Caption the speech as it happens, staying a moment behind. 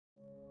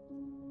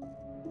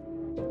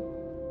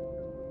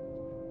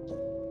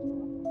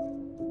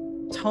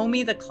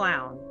Homey the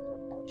Clown,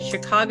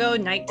 Chicago,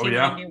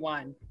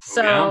 1991.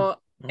 So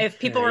if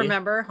people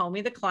remember,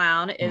 Homey the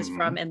Clown is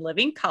from In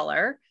Living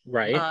Color.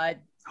 Right.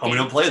 Homey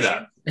don't play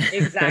that.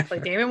 Exactly.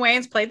 Damon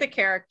Wayans played the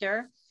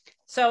character.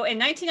 So in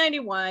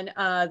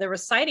 1991, there were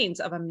sightings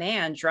of a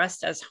man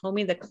dressed as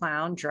Homey the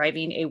Clown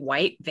driving a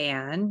white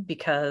van,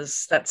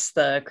 because that's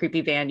the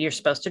creepy van you're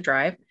supposed to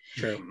drive.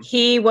 True.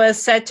 He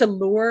was said to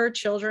lure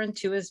children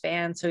to his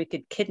van so he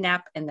could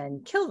kidnap and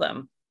then kill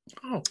them.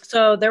 Oh.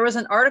 So there was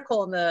an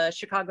article in the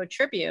Chicago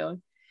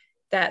Tribune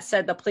that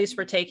said the police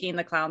were taking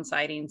the clown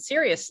sighting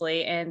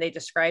seriously, and they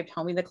described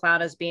Homey the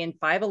Clown as being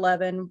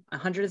 5'11",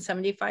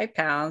 175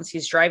 pounds.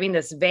 He's driving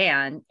this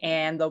van,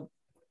 and the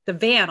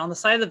van, on the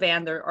side of the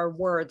van, there are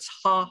words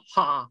 "ha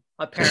ha"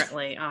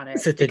 apparently on it.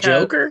 Is it the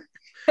Joker?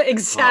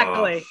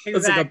 Exactly.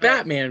 It's like a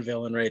Batman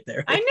villain right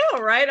there. I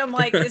know, right? I'm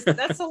like,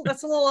 that's a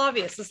little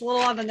obvious. It's a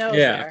little on the nose.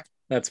 Yeah, there.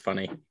 That's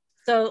funny.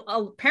 So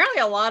apparently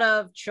a lot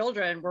of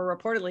children were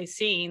reportedly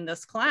seeing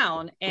this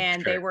clown,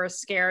 and they were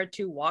scared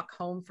to walk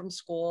home from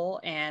school,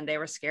 and they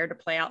were scared to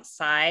play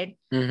outside.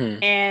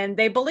 And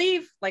they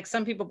believe, like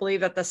some people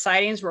believe, that the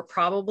sightings were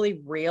probably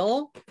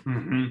real,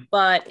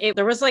 but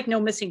there was like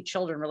no missing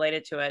children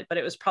related to it. But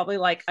it was probably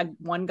like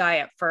one guy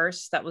at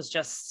first that was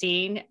just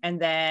seen. And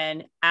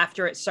then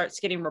after it starts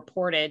getting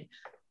reported,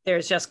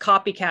 there's just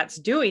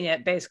copycats doing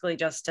it basically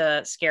just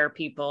to scare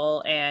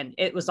people. And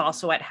it was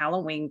also at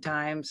Halloween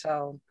time.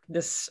 So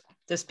this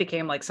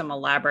became like some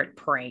elaborate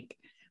prank.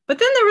 But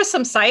then there was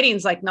some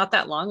sightings like not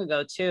that long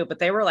ago too, but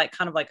they were like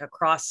kind of like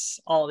across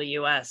all the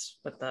US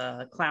with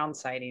the clown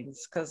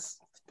sightings, because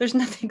there's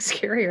nothing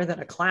scarier than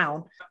a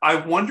clown. I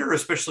wonder,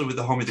 especially with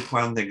the Homey the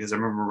Clown thing, because I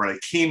remember when I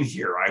came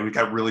here, I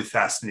got really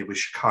fascinated with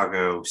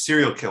Chicago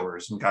serial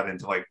killers and got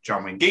into like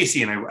John Wayne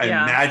Gacy. And I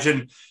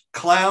imagine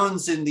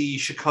clowns in the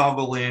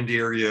Chicagoland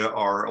area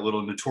are a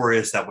little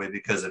notorious that way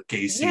because of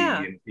Gacy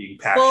and being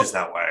patches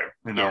that way.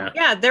 You know?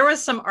 Yeah, there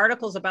was some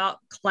articles about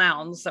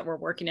clowns that were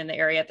working in the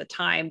area at the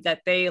time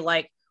that they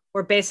like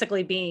were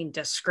basically being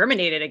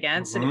discriminated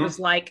against. And it was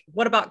like,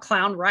 what about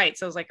clown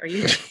rights? I was like, are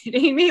you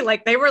kidding me?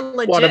 Like they were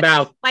legit. What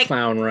about like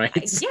clown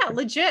rights? Yeah,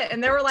 legit.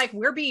 And they were like,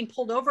 we're being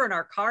pulled over in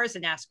our cars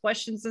and asked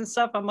questions and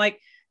stuff. I'm like,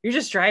 you're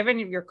just driving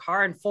your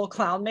car in full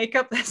clown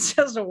makeup? That's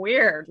just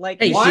weird.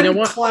 Like, hey,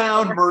 one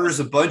clown murders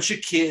a bunch of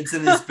kids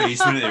in his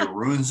basement and it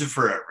ruins it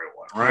for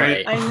everyone,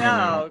 right? I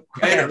know.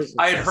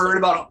 I'd heard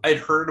about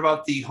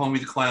the Homey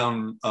the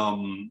Clown.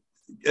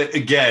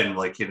 Again,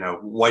 like, you know,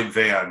 white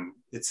van.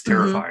 It's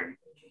terrifying.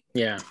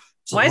 Yeah.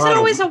 So why is it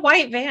always a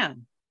white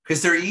van?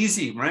 Because they're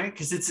easy, right?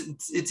 Because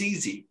it's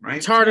easy, right?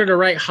 It's harder to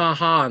write "ha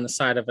ha" on the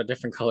side of a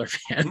different color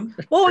van.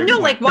 Well, no,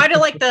 like why do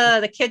like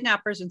the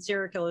kidnappers and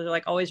serial killers are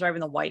like always driving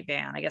the white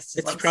van? I guess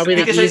it's like probably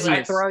the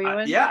easiest. Throw you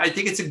in. Yeah, I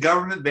think it's a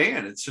government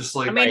van. It's just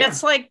like, I mean,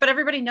 that's like, but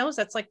everybody knows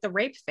that's like the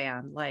rape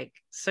van. Like,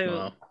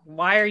 so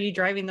why are you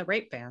driving the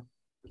rape van?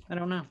 I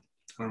don't know.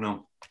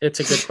 It's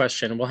a good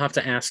question. We'll have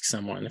to ask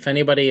someone. If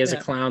anybody is a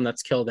clown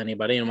that's killed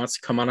anybody and wants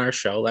to come on our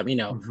show, let me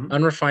know.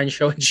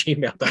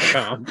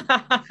 unrefinedshow@gmail.com.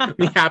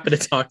 We'll be happy to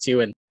talk to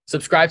you. And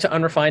subscribe to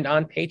Unrefined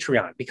on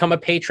Patreon. Become a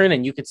patron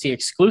and you can see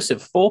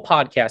exclusive full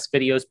podcast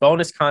videos,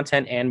 bonus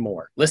content, and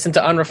more. Listen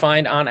to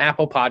Unrefined on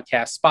Apple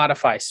Podcasts,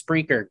 Spotify,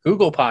 Spreaker,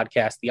 Google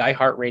Podcasts, the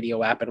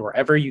iHeartRadio app, and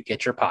wherever you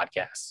get your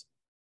podcasts.